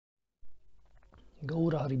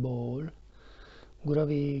Gaura Haribol,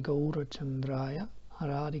 Gurave Gaura Chandraya,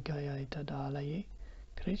 Aradikaya Tadalaye,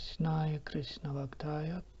 Krishnaya Krishna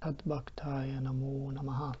Bhaktaya, Tad Bhaktaya Namo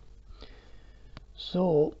Namaha.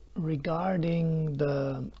 So, regarding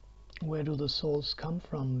the Where Do the Souls Come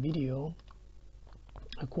From video,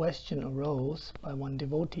 a question arose by one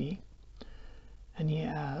devotee, and he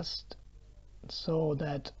asked, so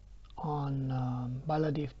that on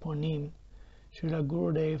Baladeva Purnim, Srila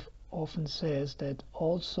Gurudev often says that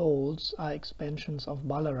all souls are expansions of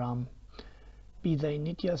Balaram, be they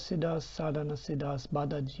Nitya Siddhas, Sadhana Siddhas,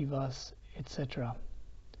 Bada Jivas, etc.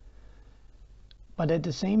 But at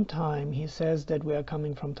the same time, he says that we are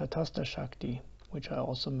coming from Tatastha Shakti, which I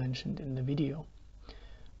also mentioned in the video.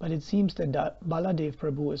 But it seems that Baladeva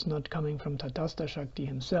Prabhu is not coming from Tatastha Shakti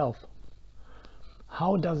himself.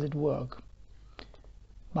 How does it work?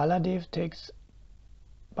 Baladeva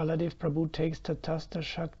Prabhu takes Tatastha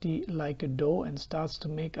Shakti like a dough and starts to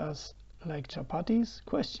make us like chapatis?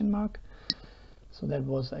 So that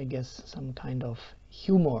was, I guess, some kind of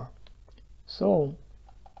humor. So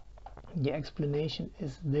the explanation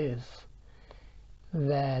is this,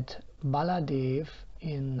 that Baladev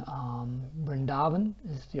in Vrindavan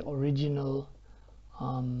is the original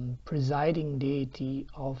presiding deity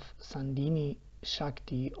of Sandhini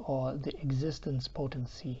Shakti, or the existence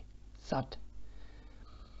potency, Sat.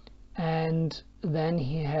 And then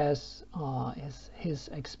he has his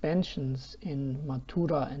expansions in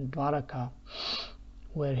Mathura and Dwaraka,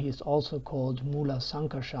 where he is also called Mula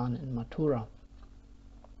Sankarshan in Mathura.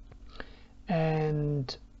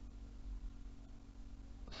 And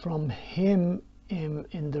from him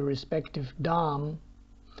in the respective dham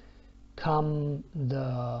come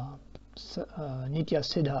the Nitya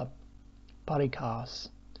Siddha Parikas,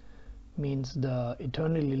 means the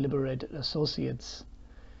eternally liberated associates.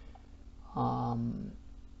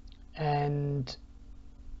 And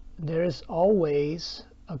there is always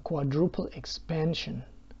a quadruple expansion.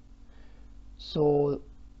 So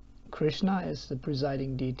Krishna is the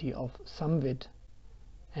presiding deity of Samvit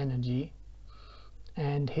energy,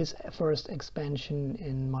 and his first expansion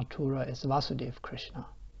in Mathura is Vasudeva Krishna,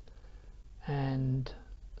 and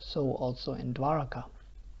so also in Dwaraka.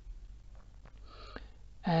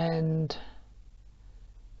 And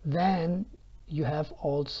then you have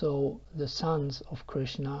also the sons of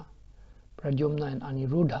Krishna, Pradyumna and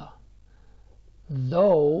Aniruddha,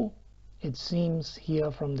 though it seems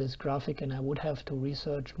here from this graphic, and I would have to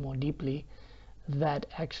research more deeply, that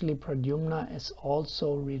actually Pradyumna is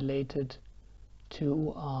also related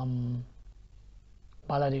to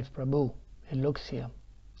Baladeva Prabhu. It looks here.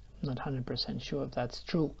 I'm not 100% sure if that's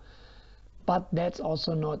true, but that's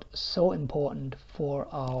also not so important for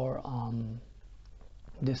our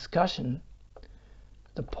discussion.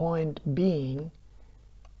 The point being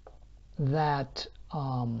that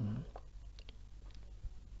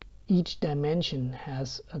each dimension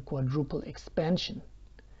has a quadruple expansion.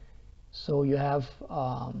 So you have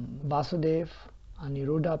Vasudev,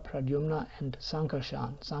 Aniruddha, Pradyumna and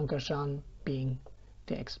Sankarshan. Sankarshan being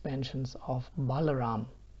the expansions of Balaram.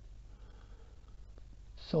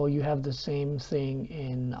 So you have the same thing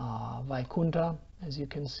in Vaikuntha, as you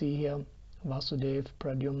can see here, Vasudev,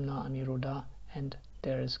 Pradyumna, Aniruddha, and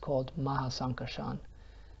there is called Mahasankarshan,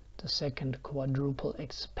 the second quadruple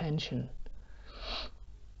expansion.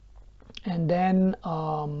 And then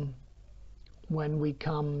when we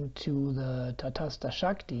come to the Tatastha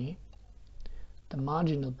Shakti, the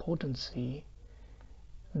marginal potency,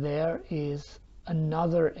 there is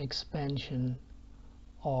another expansion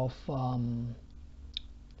of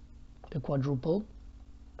the quadruple,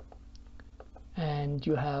 and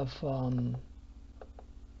you have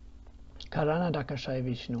Karana Dakashai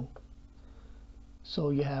Vishnu.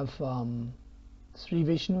 So you have 3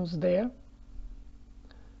 Vishnus there.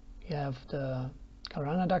 You have the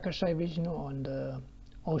Karana Dakashai Vishnu on the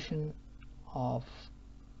ocean of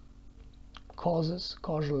causes,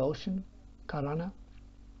 causal ocean, Karana.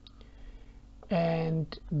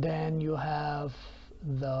 And then you have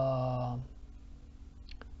the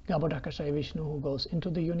Gabodakashai Vishnu, who goes into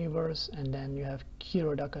the universe, and then you have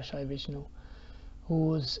Kirodakashai Vishnu,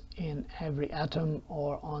 who's in every atom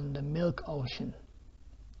or on the milk ocean.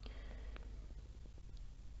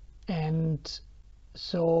 And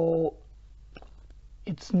so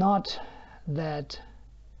it's not that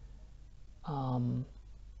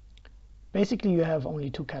basically you have only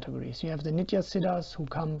 2 categories. You have the Nitya Siddhas, who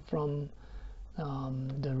come from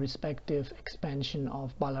the respective expansion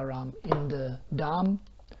of Balaram in the dham,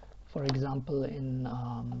 for example in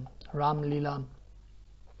Ram Lila,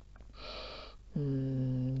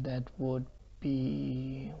 that would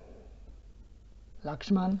be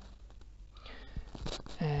Lakshman.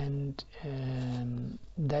 and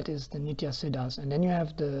that is the Nitya Siddhas. And then you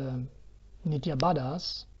have the Nitya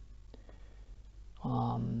Baddhas,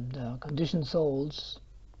 the conditioned souls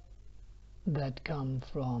that come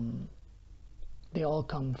from, they all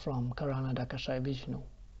come from Karana Dakashaya Vishnu.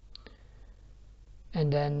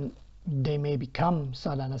 And then they may become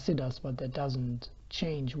Sadhana Siddhas, but that doesn't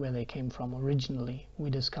change where they came from originally. We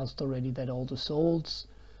discussed already that all the souls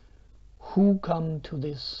who come to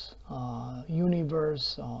this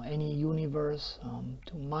universe, or any universe,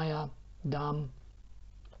 to Maya, Dham,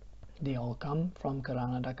 they all come from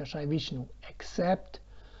Karana Dakashaya Vishnu, except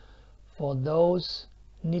for those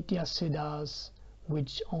Nitya Siddhas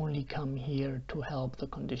which only come here to help the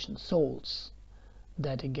conditioned souls.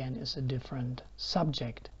 That again is a different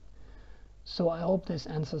subject. So I hope this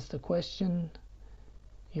answers the question.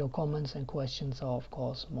 Your comments and questions are of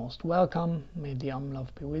course most welcome. May the OM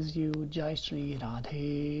Love be with you. Jai Shri,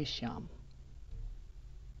 Radhe Shyam.